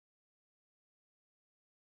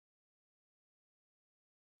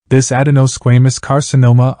This adenosquamous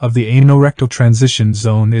carcinoma of the anorectal transition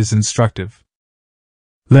zone is instructive.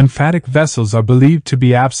 Lymphatic vessels are believed to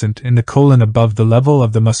be absent in the colon above the level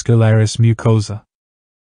of the muscularis mucosa.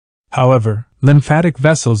 However, lymphatic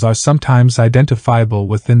vessels are sometimes identifiable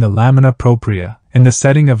within the lamina propria in the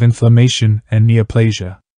setting of inflammation and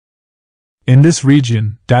neoplasia. In this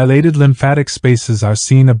region, dilated lymphatic spaces are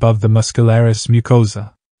seen above the muscularis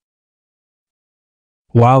mucosa.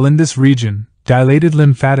 While in this region, dilated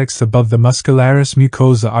lymphatics above the muscularis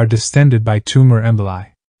mucosa are distended by tumor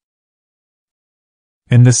emboli.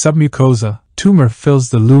 In the submucosa, tumor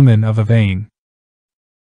fills the lumen of a vein.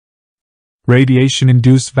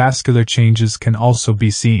 Radiation-induced vascular changes can also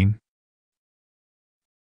be seen.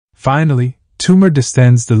 Finally, tumor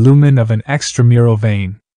distends the lumen of an extramural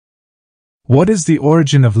vein. What is the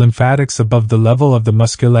origin of lymphatics above the level of the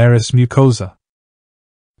muscularis mucosa?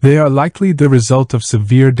 They are likely the result of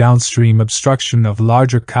severe downstream obstruction of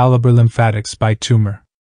larger caliber lymphatics by tumor.